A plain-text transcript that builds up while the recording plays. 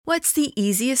What's the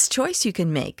easiest choice you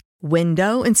can make?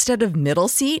 Window instead of middle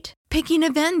seat? Picking a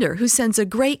vendor who sends a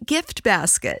great gift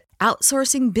basket?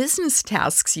 Outsourcing business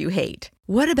tasks you hate?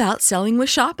 What about selling with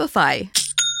Shopify?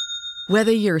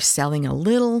 Whether you're selling a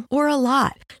little or a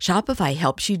lot, Shopify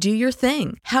helps you do your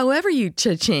thing, however you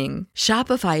cha-ching.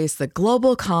 Shopify is the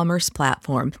global commerce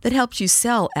platform that helps you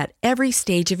sell at every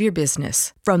stage of your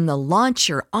business. From the launch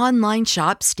your online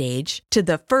shop stage to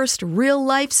the first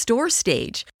real-life store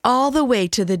stage, all the way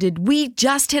to the did we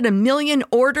just hit a million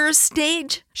orders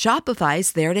stage.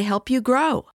 Shopify's there to help you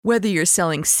grow. Whether you're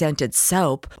selling scented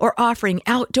soap or offering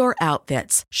outdoor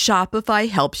outfits, Shopify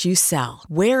helps you sell.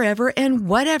 Wherever and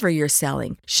whatever you're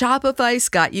selling, Shopify's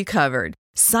got you covered.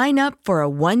 Sign up for a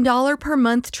 $1 per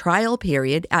month trial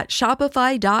period at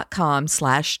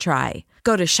shopify.com/try.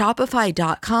 Go to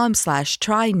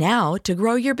shopify.com/try now to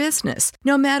grow your business,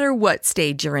 no matter what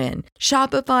stage you're in.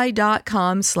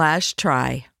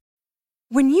 Shopify.com/try.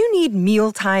 When you need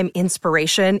mealtime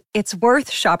inspiration, it's worth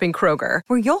shopping Kroger,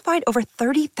 where you'll find over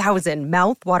 30,000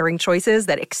 mouth-watering choices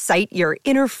that excite your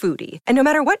inner foodie. And no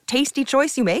matter what tasty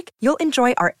choice you make, you'll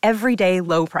enjoy our everyday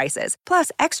low prices,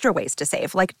 plus extra ways to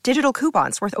save, like digital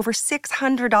coupons worth over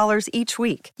 $600 each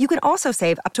week. You can also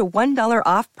save up to $1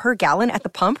 off per gallon at the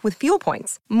pump with fuel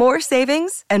points. More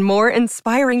savings and more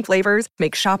inspiring flavors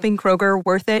make shopping Kroger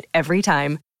worth it every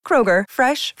time. Kroger,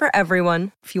 fresh for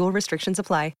everyone. Fuel restrictions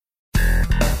apply.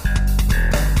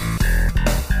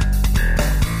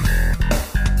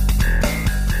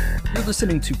 You're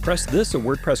listening to Press This, a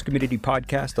WordPress community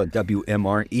podcast on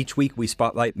WMR. Each week, we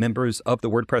spotlight members of the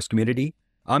WordPress community.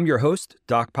 I'm your host,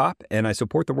 Doc Pop, and I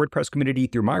support the WordPress community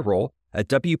through my role at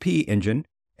WP Engine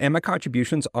and my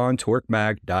contributions on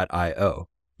twerkmag.io.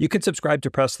 You can subscribe to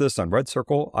Press This on Red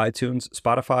Circle, iTunes,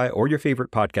 Spotify, or your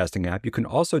favorite podcasting app. You can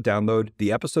also download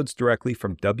the episodes directly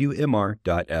from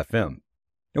WMR.fm.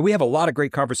 Now, we have a lot of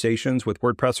great conversations with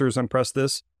WordPressers on Press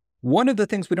This. One of the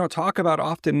things we don't talk about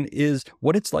often is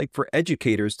what it's like for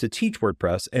educators to teach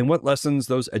WordPress and what lessons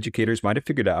those educators might have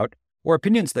figured out or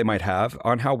opinions they might have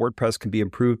on how WordPress can be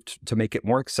improved to make it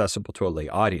more accessible to a lay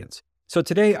audience. So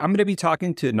today I'm going to be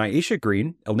talking to Nyasha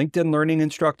Green, a LinkedIn Learning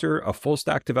instructor, a full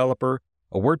stack developer,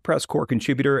 a WordPress core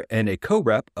contributor, and a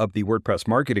co-rep of the WordPress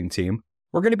marketing team.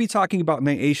 We're going to be talking about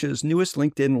Nyasha's newest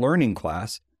LinkedIn Learning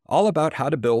class, all about how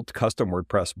to build custom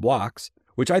WordPress blocks,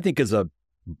 which I think is a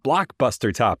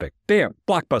blockbuster topic. Bam,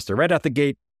 blockbuster, right out the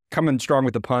gate, coming strong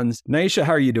with the puns. Nyasha,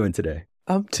 how are you doing today?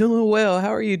 I'm doing well. How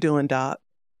are you doing, Doc?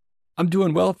 I'm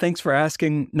doing well. Thanks for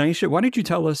asking. Nyasha, why don't you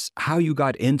tell us how you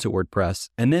got into WordPress,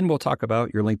 and then we'll talk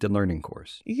about your LinkedIn Learning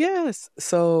course. Yes.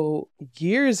 So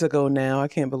years ago now, I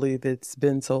can't believe it's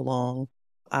been so long,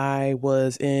 I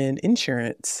was in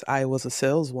insurance. I was a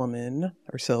saleswoman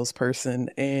or salesperson,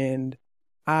 and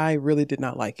I really did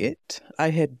not like it.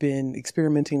 I had been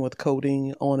experimenting with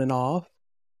coding on and off,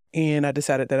 and I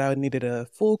decided that I needed a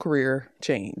full career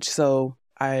change. So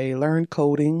I learned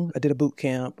coding. I did a boot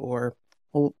camp, or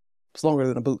well, it's longer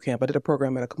than a boot camp. I did a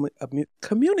program at a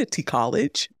community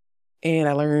college, and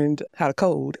I learned how to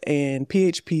code. And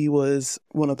PHP was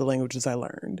one of the languages I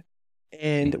learned.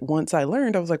 And once I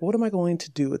learned, I was like, what am I going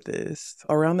to do with this?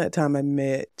 Around that time, I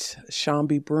met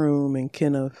Shambi Broom and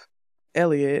Kenneth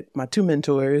Elliott, my two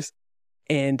mentors,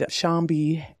 and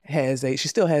Shambi she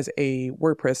still has a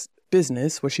WordPress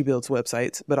business where she builds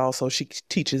websites, but also she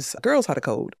teaches girls how to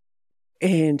code.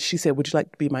 And she said, would you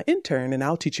like to be my intern? And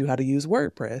I'll teach you how to use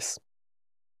WordPress.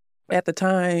 At the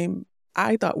time,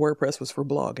 I thought WordPress was for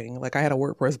blogging. Like, I had a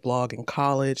WordPress blog in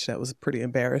college. That was pretty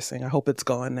embarrassing. I hope it's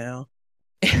gone now.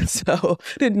 And so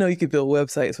didn't know you could build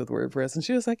websites with WordPress. And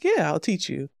she was like, yeah, I'll teach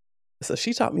you. So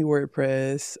she taught me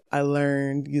WordPress. I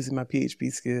learned using my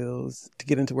PHP skills to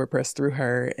get into WordPress through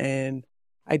her. And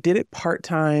I did it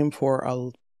part-time for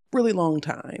a really long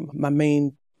time. My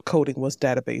main coding was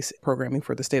database programming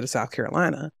for the state of South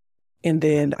Carolina. And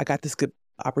then I got this good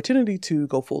opportunity to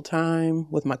go full-time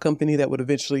with my company that would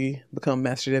eventually become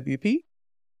Master WP.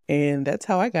 And that's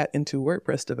how I got into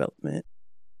WordPress development.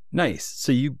 Nice.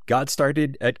 So you got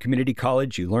started at community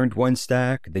college, you learned one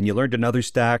stack, then you learned another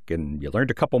stack, and you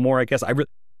learned a couple more, I guess. I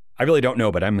really don't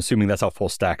know, but I'm assuming that's how full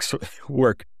stacks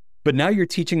work. But now you're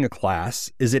teaching a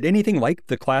class. Is it anything like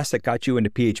the class that got you into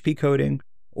PHP coding?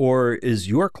 Or is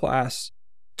your class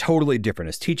totally different?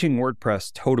 Is teaching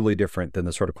WordPress totally different than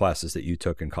the sort of classes that you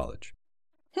took in college?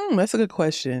 That's a good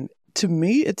question. To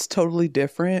me, it's totally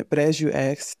different. But as you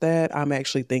asked that, I'm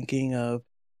actually thinking of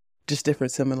just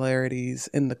different similarities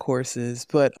in the courses.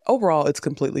 But overall, it's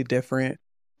completely different.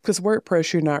 Because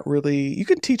WordPress, you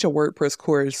can teach a WordPress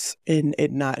course and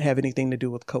it not have anything to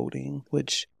do with coding,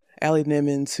 which Allie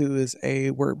Nimmons, who is a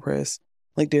WordPress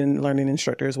LinkedIn Learning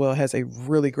instructor as well, has a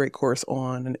really great course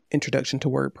on an introduction to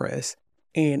WordPress.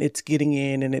 And it's getting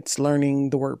in and it's learning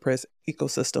the WordPress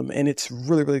ecosystem. And it's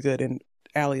really, really good. And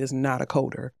Allie is not a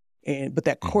coder. But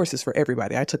that course is for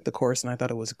everybody. I took the course and I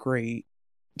thought it was great.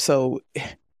 So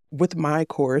with my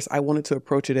course, I wanted to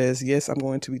approach it as, yes, I'm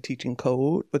going to be teaching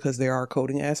code because there are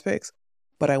coding aspects,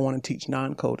 but I want to teach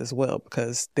non-code as well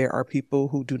because there are people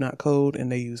who do not code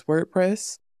and they use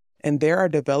WordPress. And there are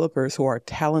developers who are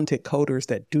talented coders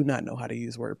that do not know how to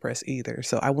use WordPress either.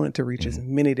 So I wanted to reach as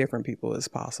many different people as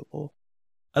possible.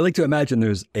 I like to imagine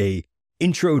there's a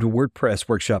intro to WordPress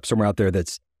workshop somewhere out there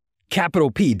that's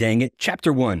capital P, dang it,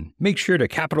 chapter 1. Make sure to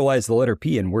capitalize the letter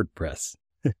P in WordPress.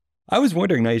 I was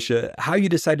wondering, Nyasha, how you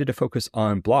decided to focus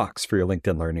on blocks for your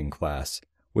LinkedIn Learning class.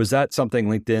 Was that something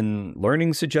LinkedIn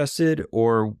Learning suggested,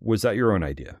 or was that your own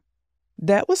idea?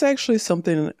 That was actually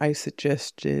something I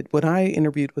suggested. When I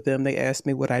interviewed with them, they asked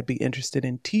me what I'd be interested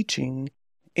in teaching.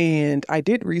 And I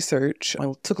did research.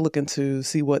 I took a look into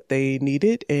see what they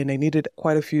needed, and they needed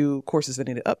quite a few courses that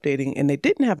needed updating, and they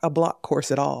didn't have a block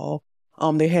course at all.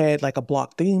 They had like a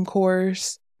block theme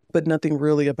course, but nothing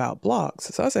really about blocks.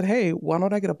 So I said, hey, why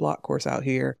don't I get a block course out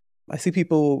here? I see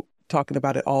people talking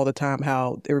about it all the time,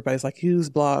 how everybody's like, use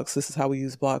blocks. This is how we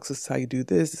use blocks. This is how you do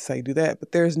this. This is how you do that.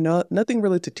 But there's nothing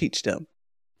really to teach them.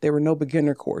 There were no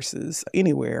beginner courses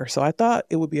anywhere. So I thought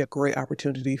it would be a great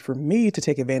opportunity for me to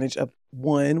take advantage of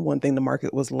one thing the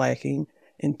market was lacking,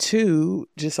 and two,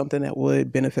 just something that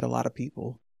would benefit a lot of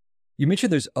people. You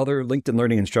mentioned there's other LinkedIn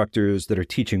Learning instructors that are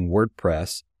teaching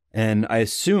WordPress, and I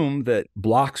assume that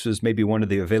blocks was maybe one of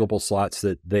the available slots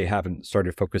that they haven't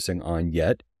started focusing on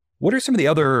yet. What are some of the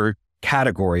other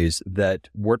categories that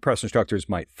WordPress instructors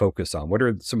might focus on? What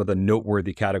are some of the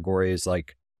noteworthy categories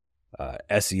like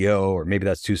SEO, or maybe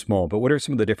that's too small, but what are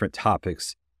some of the different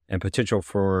topics and potential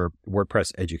for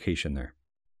WordPress education there?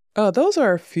 Those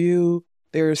are a few.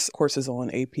 There's courses on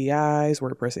APIs,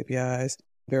 WordPress APIs.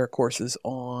 There are courses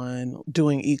on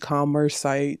doing e-commerce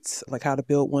sites, like how to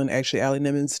build one. Actually, Allie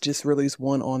Nimmons just released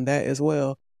one on that as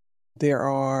well. There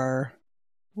are,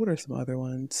 what are some other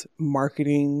ones?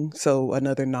 Marketing, so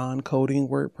another non-coding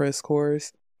WordPress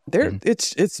course. They're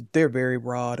very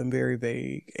broad and very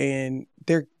vague, and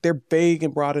they're vague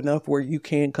and broad enough where you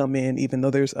can come in even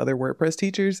though there's other WordPress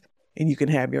teachers and you can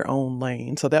have your own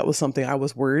lane. So that was something I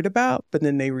was worried about, but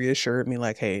then they reassured me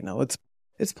like, hey, no,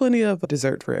 it's plenty of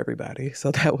dessert for everybody.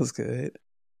 So that was good.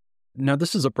 Now,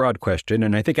 this is a broad question,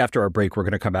 and I think after our break, we're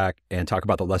going to come back and talk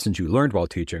about the lessons you learned while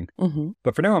teaching.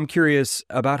 But for now, I'm curious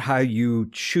about how you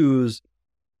choose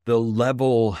the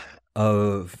level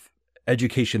of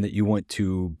education that you want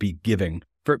to be giving.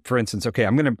 For instance, okay,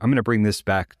 I'm gonna bring this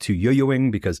back to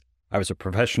yo-yoing because I was a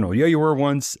professional yo-yoer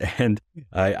once, and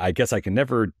I guess I can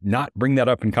never not bring that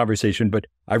up in conversation. But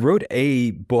I wrote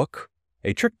a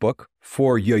trick book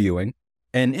for yo-yoing,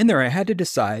 and in there I had to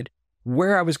decide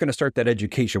where I was going to start that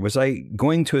education. Was I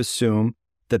going to assume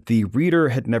that the reader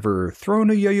had never thrown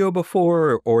a yo-yo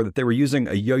before, or that they were using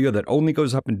a yo-yo that only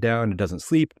goes up and down and doesn't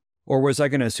sleep? Or was I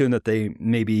going to assume that they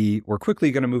maybe were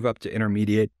quickly going to move up to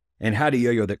intermediate and had a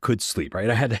yo-yo that could sleep, right?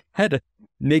 I had to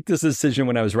make this decision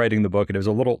when I was writing the book, and it was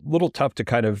a little tough to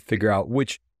kind of figure out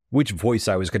which voice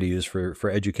I was going to use for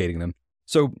educating them.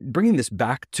 So bringing this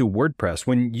back to WordPress,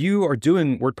 when you are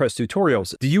doing WordPress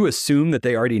tutorials, do you assume that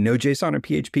they already know JSON and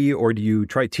PHP, or do you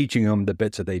try teaching them the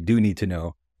bits that they do need to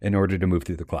know in order to move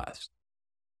through the class?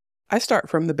 I start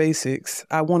from the basics.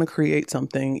 I want to create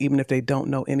something even if they don't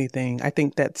know anything. I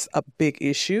think that's a big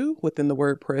issue within the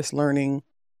WordPress learning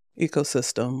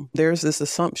ecosystem. There's this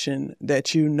assumption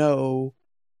that you know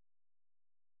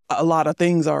a lot of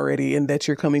things already and that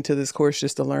you're coming to this course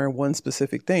just to learn one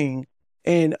specific thing.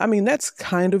 And I mean, that's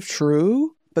kind of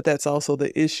true, but that's also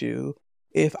the issue.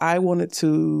 If I wanted to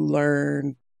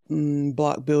learn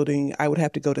block building, I would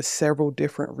have to go to several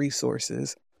different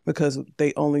resources because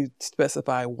they only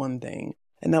specify one thing.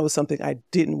 And that was something I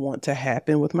didn't want to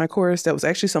happen with my course. That was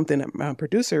actually something that my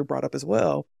producer brought up as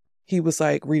well. He was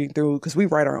like reading through, because we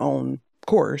write our own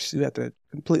course. You have to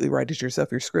completely write it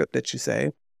yourself, your script that you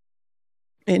say.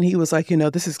 And he was like,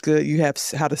 this is good. You have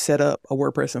how to set up a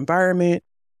WordPress environment.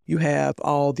 You have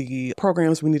all the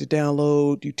programs we need to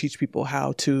download. You teach people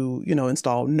how to,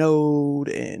 install Node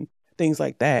and things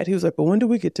like that. He was like, but when do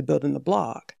we get to building the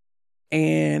block?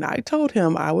 And I told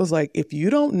him, I was like, if you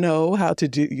don't know how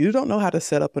to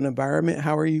set up an environment,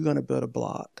 how are you going to build a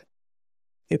block?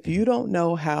 If you don't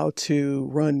know how to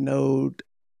run Node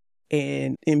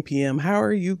and NPM, how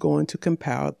are you going to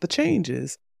compile the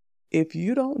changes? If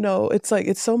you don't know, it's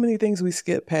so many things we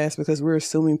skip past because we're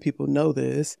assuming people know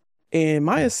this. And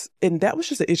that was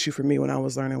just an issue for me when I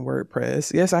was learning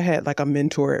WordPress. Yes, I had like a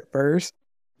mentor at first,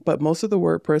 But most of the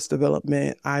WordPress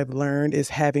development I've learned is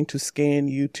having to scan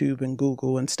YouTube and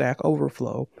Google and Stack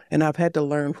Overflow. And I've had to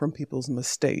learn from people's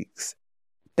mistakes.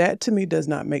 That to me does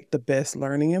not make the best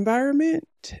learning environment.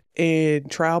 And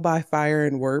trial by fire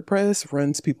in WordPress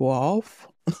runs people off.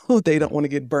 They don't want to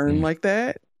get burned like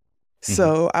that.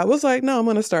 So I was like, no, I'm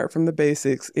going to start from the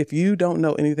basics. If you don't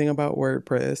know anything about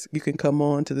WordPress, you can come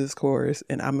on to this course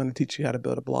and I'm going to teach you how to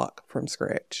build a block from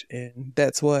scratch. And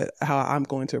that's how I'm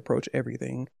going to approach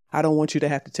everything. I don't want you to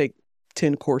have to take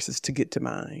 10 courses to get to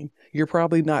mine. You're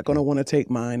probably not going to want to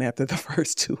take mine after the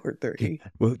first 2 or 3.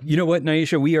 Well, you know what,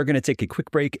 Nyasha, we are going to take a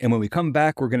quick break. And when we come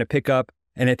back, we're going to pick up.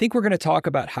 And I think we're going to talk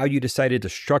about how you decided to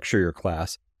structure your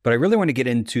class. But I really want to get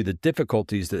into the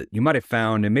difficulties that you might have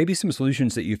found and maybe some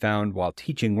solutions that you found while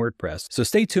teaching WordPress. So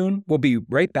stay tuned. We'll be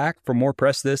right back for more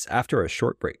Press This after a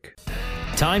short break.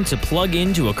 Time to plug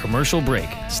into a commercial break.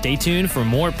 Stay tuned for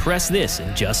more Press This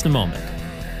in just a moment.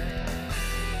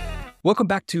 Welcome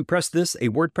back to Press This, a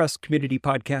WordPress community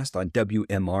podcast on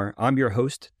WMR. I'm your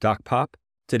host, Doc Pop.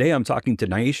 Today I'm talking to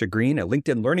Nyasha Green, a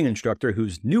LinkedIn learning instructor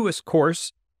whose newest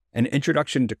course, An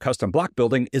Introduction to Custom Block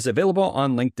Building, is available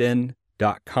on LinkedIn.com.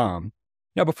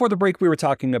 Now, before the break, we were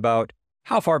talking about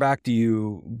how far back do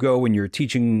you go when you're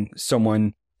teaching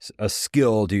someone a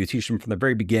skill? Do you teach them from the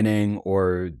very beginning,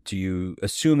 or do you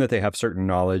assume that they have certain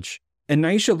knowledge? And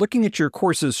Nyasha, looking at your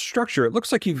course's structure, it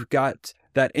looks like you've got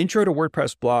that intro to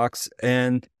WordPress blocks,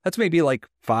 and that's maybe like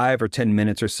 5 or 10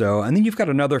 minutes or so. And then you've got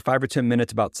another 5 or 10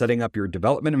 minutes about setting up your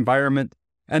development environment.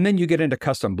 And then you get into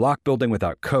custom block building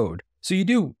without code. So you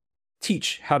do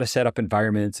teach how to set up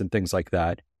environments and things like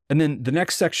that. And then the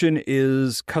next section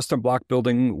is custom block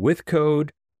building with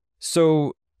code.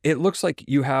 So it looks like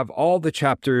you have all the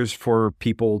chapters for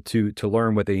people to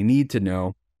learn what they need to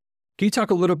know. Can you talk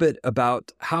a little bit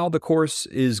about how the course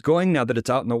is going now that it's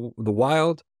out in the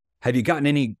wild? Have you gotten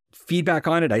any feedback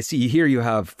on it? I see here you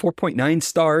have 4.9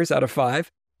 stars out of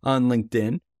 5 on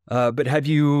LinkedIn. But have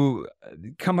you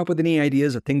come up with any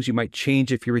ideas of things you might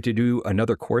change if you were to do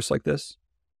another course like this?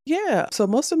 Yeah. So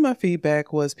most of my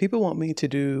feedback was people want me to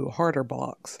do harder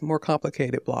blocks, more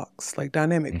complicated blocks, like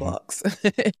dynamic blocks.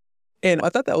 And I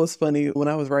thought that was funny. When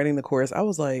I was writing the course, I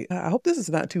was like, I hope this is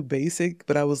not too basic,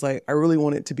 but I was like, I really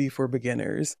want it to be for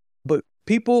beginners. But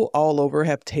people all over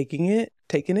have taken it,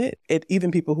 and even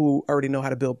people who already know how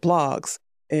to build blocks.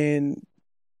 And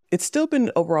it's still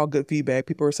been overall good feedback.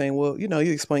 People are saying, well,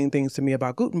 you explained things to me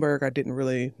about Gutenberg I didn't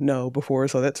really know before.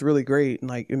 So that's really great. And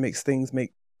like, it makes things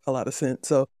make a lot of sense.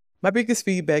 So my biggest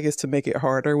feedback is to make it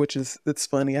harder, it's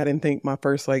funny. I didn't think my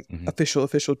first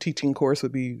official teaching course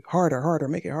would be harder,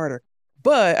 make it harder.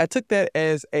 But I took that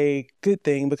as a good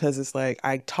thing because it's like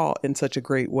I taught in such a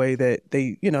great way that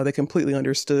they completely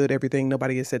understood everything.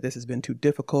 Nobody has said this has been too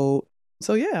difficult.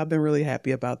 So yeah, I've been really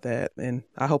happy about that. And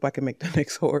I hope I can make the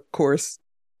next course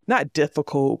not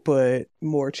difficult, but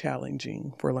more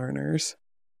challenging for learners.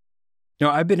 Now,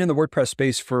 I've been in the WordPress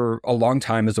space for a long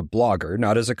time as a blogger,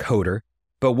 not as a coder.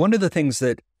 But one of the things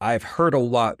that I've heard a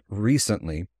lot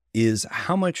recently is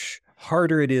how much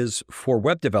harder it is for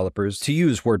web developers to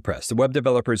use WordPress. The web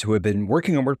developers who have been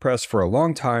working on WordPress for a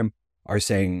long time are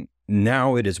saying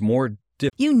now it is more difficult.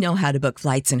 You know how to book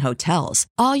flights and hotels.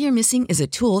 All you're missing is a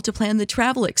tool to plan the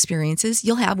travel experiences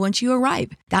you'll have once you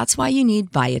arrive. That's why you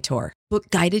need Viator. Book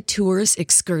guided tours,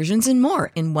 excursions, and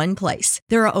more in one place.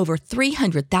 There are over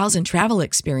 300,000 travel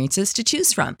experiences to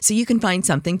choose from, so you can find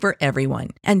something for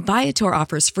everyone. And Viator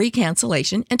offers free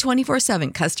cancellation and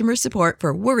 24/7 customer support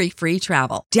for worry-free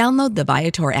travel. Download the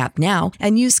Viator app now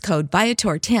and use code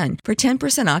Viator10 for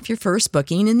 10% off your first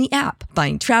booking in the app.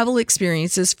 Find travel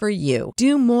experiences for you.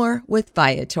 Do more with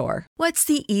Viator. What's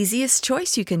the easiest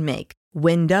choice you can make?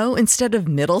 Window instead of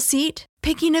middle seat?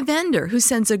 Picking a vendor who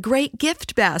sends a great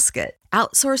gift basket?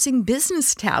 Outsourcing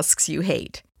business tasks you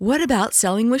hate? What about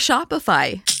selling with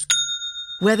Shopify?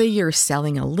 Whether you're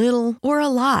selling a little or a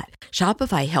lot,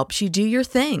 Shopify helps you do your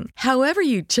thing, however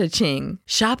you cha-ching.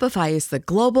 Shopify is the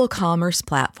global commerce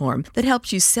platform that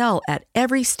helps you sell at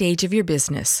every stage of your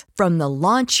business. From the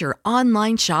launch your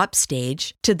online shop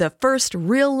stage to the first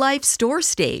real-life store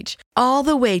stage, all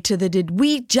the way to the did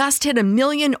we just hit 1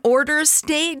 million orders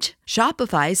stage.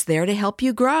 Shopify's there to help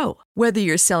you grow. Whether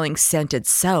you're selling scented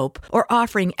soap or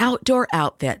offering outdoor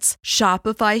outfits,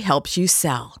 Shopify helps you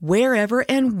sell. Wherever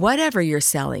and whatever you're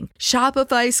selling,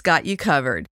 Shopify's got you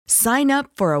covered. Sign up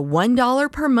for a $1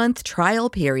 per month trial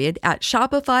period at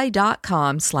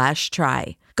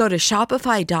shopify.com/try. Go to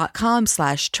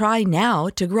shopify.com/try now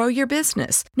to grow your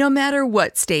business, no matter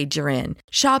what stage you're in.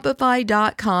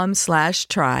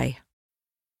 Shopify.com/try.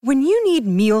 When you need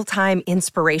mealtime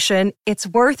inspiration, it's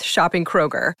worth shopping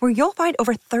Kroger, where you'll find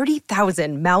over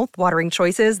 30,000 mouth-watering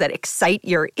choices that excite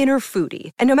your inner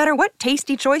foodie. And no matter what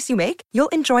tasty choice you make, you'll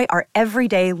enjoy our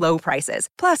everyday low prices,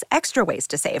 plus extra ways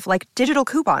to save, like digital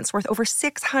coupons worth over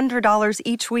 $600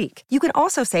 each week. You can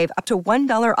also save up to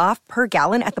 $1 off per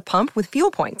gallon at the pump with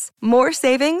fuel points. More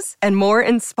savings and more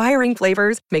inspiring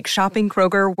flavors make shopping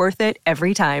Kroger worth it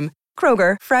every time.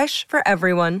 Kroger, fresh for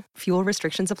everyone. Fuel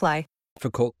restrictions apply.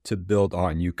 Difficult to build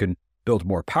on. You can build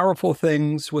more powerful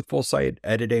things with full site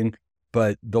editing,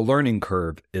 but the learning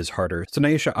curve is harder. So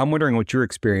Nyasha, I'm wondering what your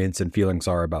experience and feelings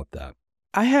are about that.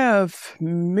 I have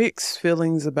mixed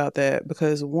feelings about that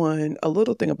because one, a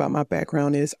little thing about my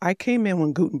background is I came in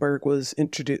when Gutenberg was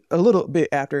introduced, a little bit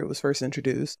after it was first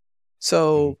introduced.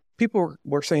 So people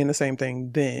were saying the same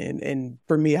thing then. And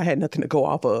for me, I had nothing to go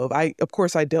off of. Of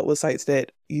course, I dealt with sites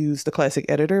that used the classic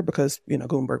editor because,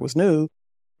 Gutenberg was new.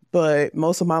 But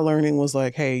most of my learning was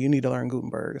like, hey, you need to learn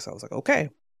Gutenberg. So I was like, okay.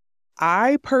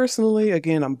 I personally,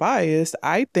 again, I'm biased.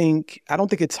 I don't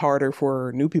think it's harder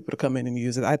for new people to come in and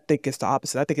use it. I think it's the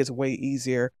opposite. I think it's way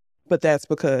easier. But that's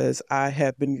because I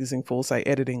have been using full site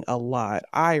editing a lot.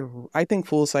 I think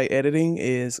full site editing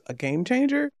is a game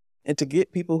changer. And to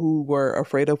get people who were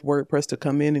afraid of WordPress to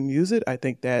come in and use it, I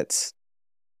think that's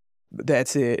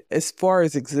it. As far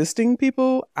as existing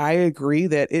people, I agree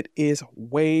that it is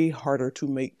way harder to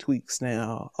make tweaks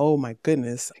now. Oh my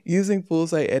goodness. Using full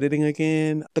site editing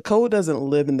again, the code doesn't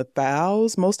live in the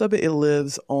files. Most of it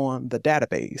lives on the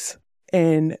database.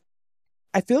 And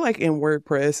I feel like in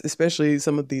WordPress, especially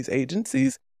some of these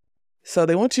agencies, so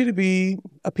they want you to be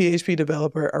a PHP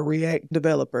developer, a React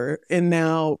developer, and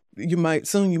now you might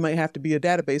have to be a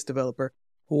database developer.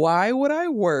 Why would I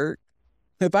work?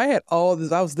 If I had all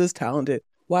this, I was this talented,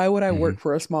 why would I work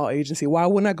for a small agency? Why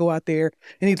wouldn't I go out there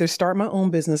and either start my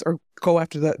own business or go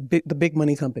after the big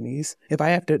money companies if I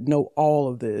have to know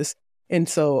all of this? And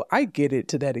so I get it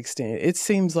to that extent. It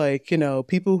seems like,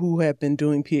 people who have been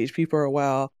doing PHP for a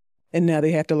while and now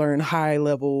they have to learn a high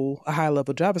level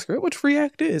JavaScript, which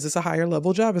React is. It's a higher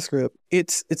level JavaScript.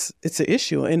 It's an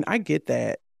issue. And I get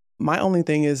that. My only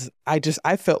thing is I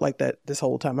felt like that this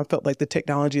whole time. I felt like the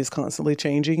technology is constantly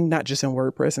changing, not just in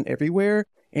WordPress and everywhere.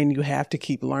 And you have to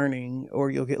keep learning or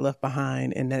you'll get left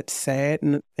behind. And that's sad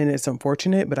and it's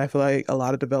unfortunate. But I feel like a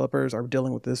lot of developers are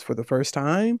dealing with this for the first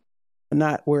time,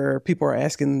 not where people are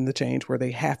asking them to change, where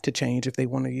they have to change if they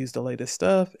want to use the latest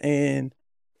stuff. And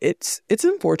it's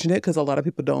unfortunate because a lot of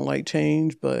people don't like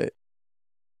change, but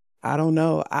I don't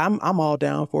know. I'm all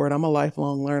down for it. I'm a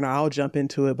lifelong learner. I'll jump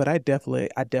into it, but I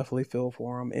definitely feel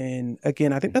for them. And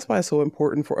again, I think that's why it's so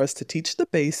important for us to teach the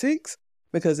basics,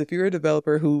 because if you're a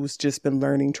developer who's just been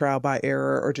learning trial by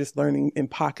error or just learning in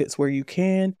pockets where you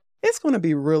can, it's going to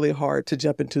be really hard to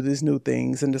jump into these new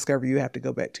things and discover you have to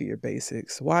go back to your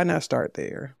basics. Why not start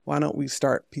there? Why don't we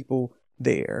start people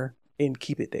there and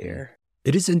keep it there?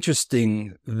 It is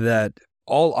interesting that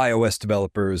all iOS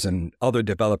developers and other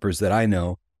developers that I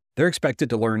know, they're expected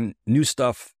to learn new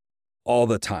stuff all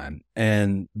the time.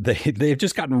 And they've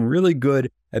just gotten really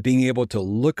good at being able to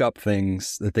look up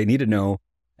things that they need to know.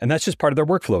 And that's just part of their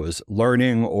workflow, is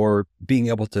learning or being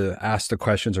able to ask the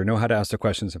questions or know how to ask the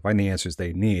questions and find the answers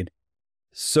they need.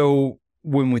 So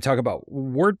when we talk about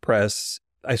WordPress,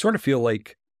 I sort of feel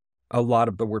like a lot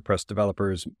of the WordPress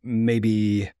developers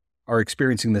maybe are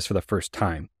experiencing this for the first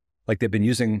time. Like they've been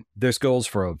using their skills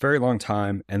for a very long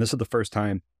time. And this is the first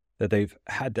time that they've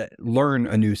had to learn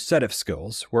a new set of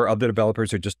skills, where other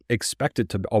developers are just expected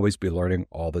to always be learning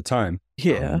all the time.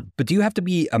 Yeah. But do you have to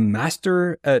be a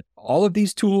master at all of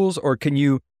these tools, or can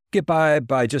you get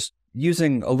by just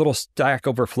using a little Stack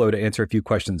Overflow to answer a few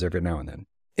questions every now and then?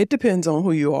 It depends on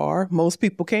who you are. Most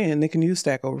people can. They can use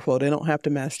Stack Overflow. They don't have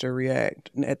to master React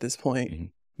at this point. Mm-hmm.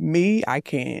 Me, I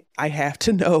can't. I have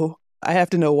to know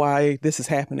why this is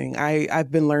happening.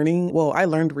 I've been learning. Well, I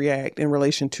learned React in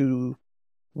relation to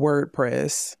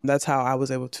WordPress. That's how I was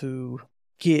able to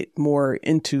get more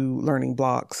into learning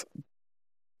blocks.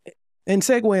 And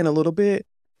segueing a little bit,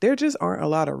 there just aren't a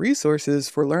lot of resources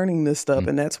for learning this stuff.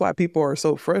 And that's why people are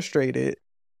so frustrated.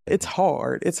 It's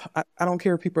hard. I don't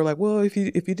care if people are like, well, if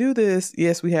you do this,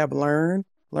 yes, we have Learn.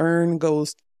 Learn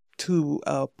goes to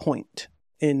a point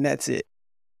and that's it.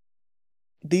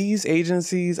 These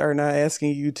agencies are not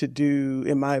asking you to do,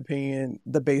 in my opinion,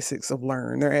 the basics of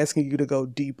Learn. They're asking you to go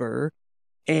deeper.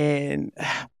 And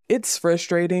it's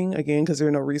frustrating, again, because there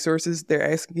are no resources.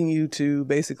 They're asking you to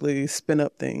basically spin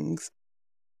up things.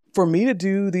 For me to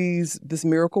do this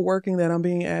miracle working that I'm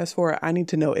being asked for, I need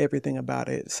to know everything about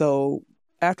it. So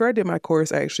after I did my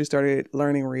course, I actually started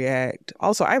learning React.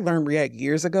 Also, I learned React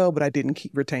years ago, but I didn't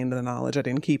retain the knowledge. I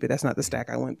didn't keep it. That's not the stack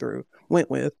I went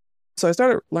with. So I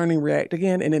started learning React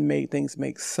again, and it made things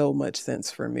make so much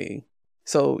sense for me.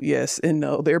 So yes and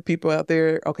no, there are people out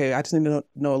there, okay, I just need to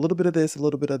know a little bit of this, a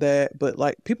little bit of that. But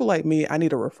like people like me, I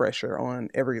need a refresher on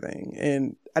everything.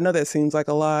 And I know that seems like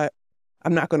a lot.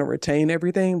 I'm not going to retain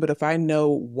everything, but if I know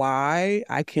why,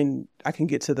 I can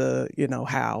get to the,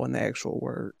 how and the actual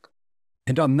work.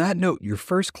 And on that note, your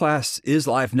first class is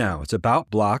live now. It's about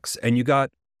blocks, and you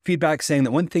got feedback saying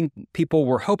that one thing people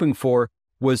were hoping for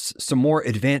was some more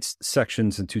advanced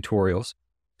sections and tutorials.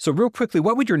 So real quickly,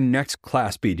 what would your next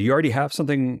class be? Do you already have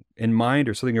something in mind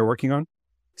or something you're working on?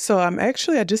 So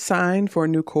I just signed for a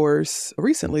new course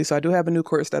recently. So I do have a new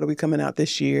course that'll be coming out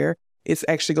this year. It's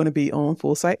actually going to be on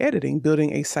full site editing,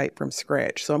 building a site from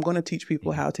scratch. So I'm going to teach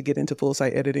people how to get into full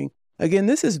site editing. Again,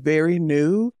 this is very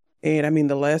new. And I mean,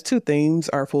 the last two themes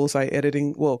are full site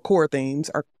editing. Well, core themes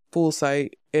are full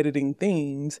site editing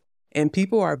themes. And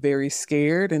people are very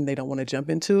scared and they don't want to jump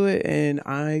into it. And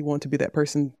I want to be that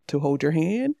person to hold your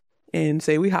hand and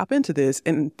say, we hop into this.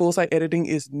 And full site editing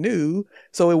is new.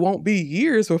 So it won't be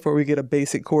years before we get a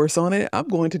basic course on it. I'm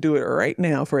going to do it right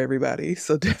now for everybody.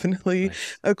 So definitely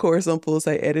a course on full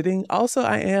site editing. Also,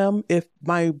 if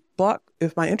my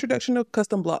introduction to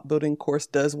custom block building course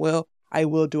does well, I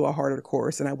will do a harder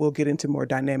course and I will get into more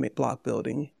dynamic block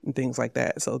building and things like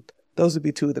that. So those would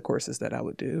be two of the courses that I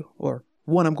would do, or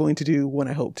one I'm going to do, one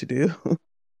I hope to do.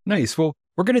 Nice. Well,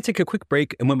 we're going to take a quick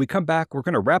break. And when we come back, we're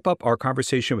going to wrap up our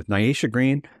conversation with Nyasha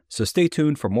Green. So stay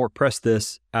tuned for more Press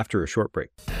This after a short break.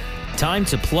 Time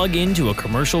to plug into a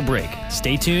commercial break.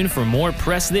 Stay tuned for more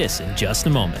Press This in just a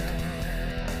moment.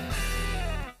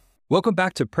 Welcome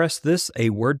back to Press This,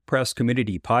 a WordPress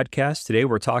community podcast. Today,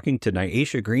 we're talking to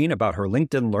Nyasha Green about her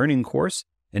LinkedIn Learning course,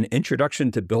 An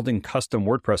Introduction to Building Custom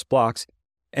WordPress Blocks.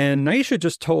 And Nyasha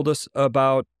just told us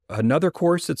about another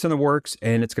course that's in the works,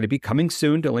 and it's going to be coming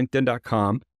soon to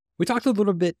linkedin.com. We talked a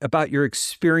little bit about your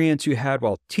experience you had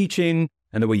while teaching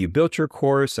and the way you built your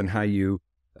course and how you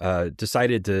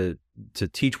decided to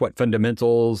teach what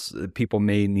fundamentals people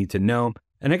may need to know.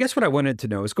 And I guess what I wanted to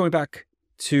know is going back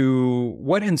to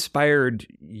what inspired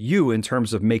you in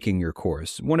terms of making your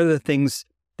course. One of the things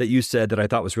that you said that I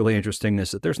thought was really interesting is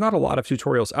that there's not a lot of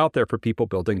tutorials out there for people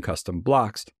building custom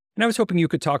blocks. And I was hoping you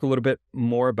could talk a little bit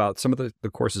more about some of the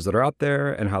courses that are out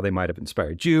there and how they might have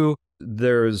inspired you.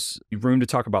 There's room to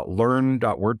talk about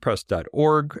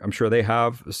learn.wordpress.org. I'm sure they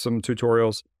have some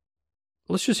tutorials.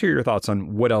 Let's just hear your thoughts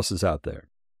on what else is out there.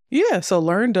 Yeah, so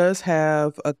Learn does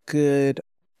have they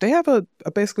have a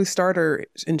basically starter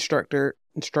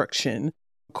instruction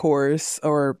course,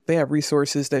 or they have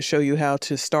resources that show you how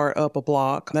to start up a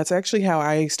block. That's actually how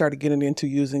I started getting into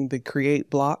using the Create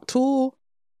Block tool.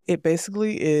 It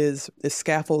basically it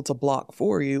scaffolds a block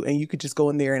for you, and you could just go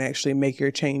in there and actually make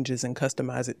your changes and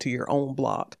customize it to your own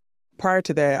block. Prior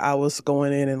to that, I was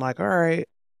going in and like, all right,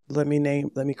 let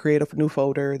me create a new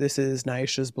folder. This is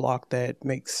Nyasha's block that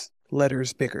makes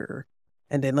letters bigger.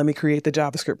 And then let me create the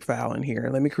JavaScript file in here.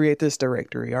 Let me create this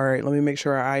directory. All right, let me make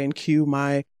sure I enqueue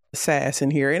my SAS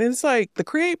in here. And it's like the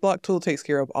Create Block tool takes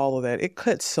care of all of that. It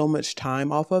cuts so much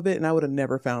time off of it, and I would have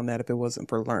never found that if it wasn't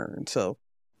for Learn. So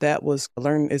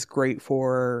Learn is great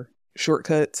for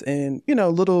shortcuts and,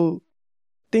 little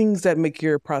things that make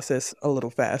your process a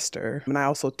little faster. And I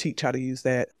also teach how to use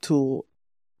that tool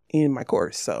in my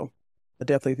course. So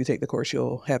definitely if you take the course,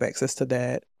 you'll have access to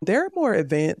that. There are more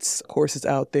advanced courses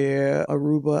out there.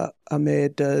 Aruba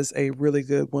Ahmed does a really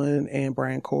good one, and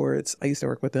Brian Cords. I used to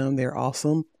work with them. They're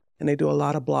awesome. And they do a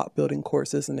lot of block building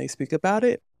courses and they speak about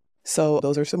it. So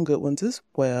those are some good ones as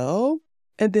well.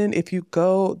 And then if you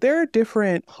go, there are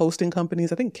different hosting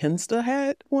companies. I think Kinsta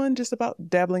had one just about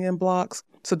dabbling in blocks.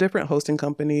 So different hosting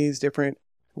companies, different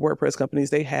WordPress companies,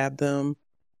 they have them.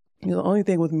 The only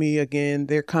thing with me, again,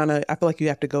 I feel like you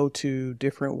have to go to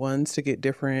different ones to get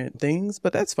different things,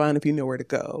 but that's fine if you know where to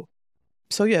go.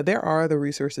 So yeah, there are the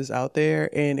resources out there.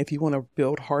 And if you want to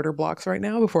build harder blocks right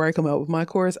now, before I come out with my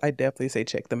course, I definitely say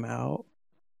check them out.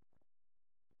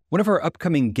 One of our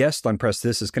upcoming guests on Press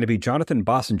This is going to be Jonathan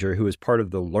Bossinger, who is part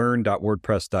of the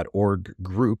learn.wordpress.org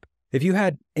group. If you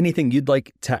had anything you'd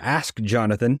like to ask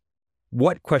Jonathan,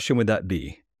 what question would that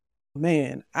be?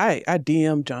 Man, I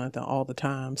DM Jonathan all the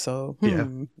time. So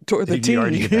toward the You team.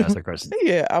 already get to ask that question.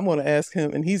 Yeah, I'm going to ask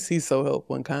him, and he's so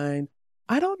helpful and kind.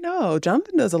 I don't know.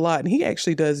 Jonathan does a lot, and he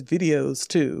actually does videos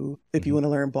too, if you want to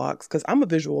learn blocks, because I'm a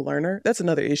visual learner. That's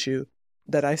another issue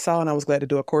that I saw and I was glad to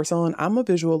do a course on. I'm a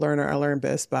visual learner. I learn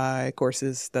best by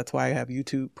courses. That's why I have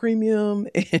YouTube Premium.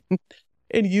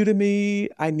 In Udemy,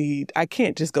 I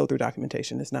can't just go through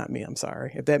documentation. It's not me. I'm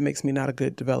sorry. If that makes me not a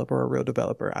good developer or a real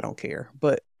developer, I don't care.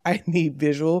 But I need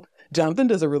visual. Jonathan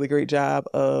does a really great job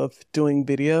of doing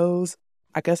videos.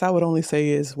 I guess I would only say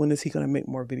is, when is he going to make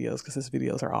more videos? Because his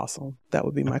videos are awesome. That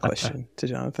would be my question to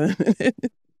Jonathan.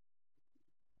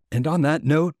 And on that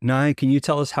note, Nye, can you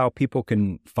tell us how people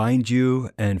can find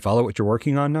you and follow what you're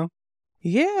working on now?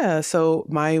 Yeah, so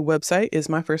my website is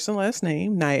my first and last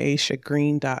name,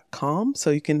 nyashagreen.com.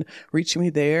 So you can reach me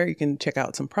there. You can check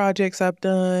out some projects I've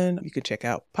done. You can check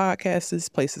out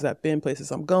podcasts, places I've been,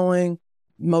 places I'm going.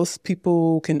 Most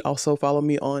people can also follow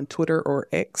me on Twitter or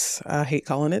X. I hate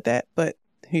calling it that, but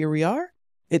here we are.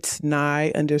 It's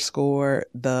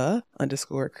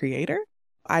Nye_the_creator.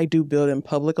 I do build in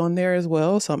public on there as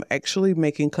well. So I'm actually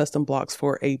making custom blocks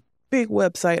for a big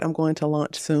website I'm going to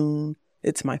launch soon.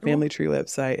 It's my family tree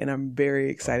website, and I'm very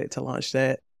excited to launch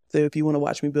that. So if you want to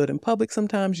watch me build in public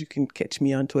sometimes, you can catch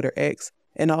me on Twitter X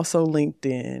and also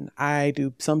LinkedIn. I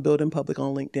do some build in public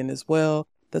on LinkedIn as well.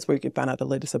 That's where you can find out the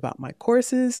latest about my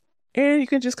courses. And you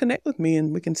can just connect with me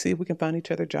and we can see if we can find each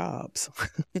other jobs.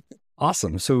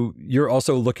 Awesome. So you're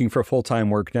also looking for full-time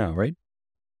work now, right?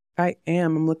 I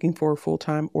am. I'm looking for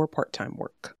full-time or part-time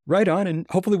work. Right on. And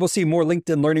hopefully we'll see more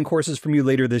LinkedIn learning courses from you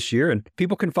later this year. And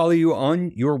people can follow you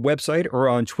on your website or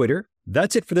on Twitter.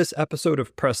 That's it for this episode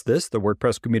of Press This, the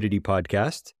WordPress Community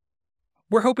Podcast.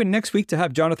 We're hoping next week to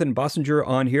have Jonathan Bossinger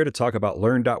on here to talk about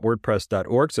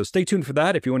learn.wordpress.org. So stay tuned for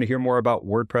that if you want to hear more about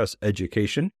WordPress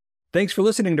education. Thanks for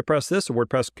listening to Press This, a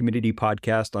WordPress Community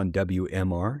Podcast on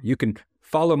WMR. You can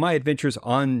follow my adventures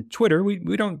on Twitter.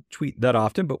 We don't tweet that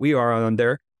often, but we are on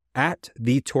there. At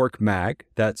The Torque Mag.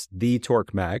 That's The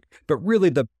Torque Mag. But really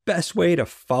the best way to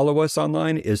follow us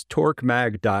online is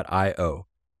torquemag.io.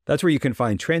 That's where you can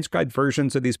find transcribed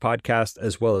versions of these podcasts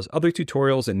as well as other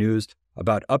tutorials and news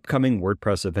about upcoming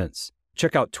WordPress events.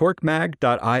 Check out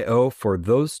torquemag.io for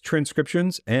those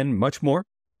transcriptions and much more.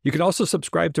 You can also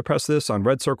subscribe to Press This on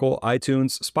Red Circle,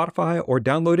 iTunes, Spotify, or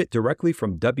download it directly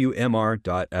from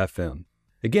WMR.fm.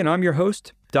 Again, I'm your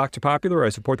host, Dr. Popular. I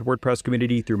support the WordPress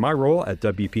community through my role at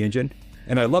WP Engine,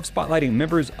 and I love spotlighting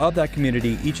members of that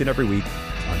community each and every week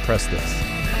on Press This.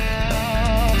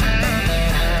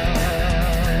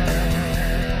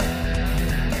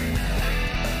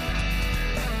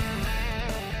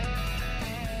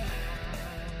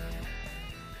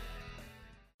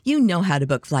 You know how to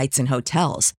book flights and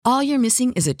hotels. All you're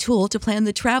missing is a tool to plan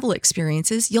the travel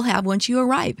experiences you'll have once you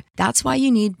arrive. That's why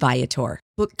you need Viator.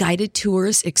 Book guided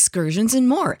tours, excursions, and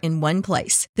more in one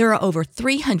place. There are over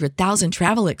 300,000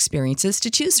 travel experiences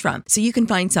to choose from, so you can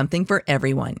find something for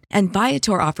everyone. And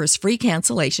Viator offers free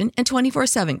cancellation and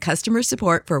 24/7 customer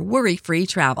support for worry-free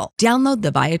travel. Download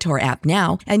the Viator app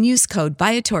now and use code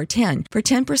Viator10 for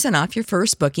 10% off your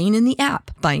first booking in the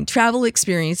app. Find travel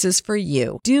experiences for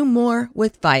you. Do more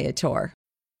with Viator.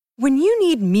 When you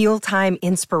need mealtime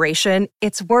inspiration,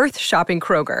 it's worth shopping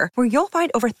Kroger, where you'll find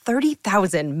over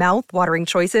 30,000 mouth-watering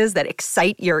choices that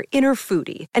excite your inner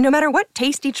foodie. And no matter what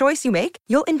tasty choice you make,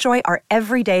 you'll enjoy our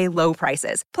everyday low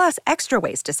prices, plus extra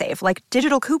ways to save, like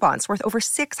digital coupons worth over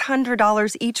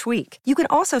 $600 each week. You can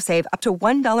also save up to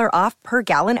 $1 off per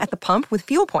gallon at the pump with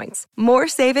fuel points. More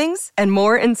savings and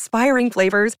more inspiring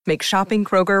flavors make shopping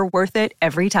Kroger worth it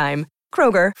every time.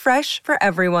 Kroger, fresh for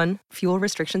everyone. Fuel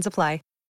restrictions apply.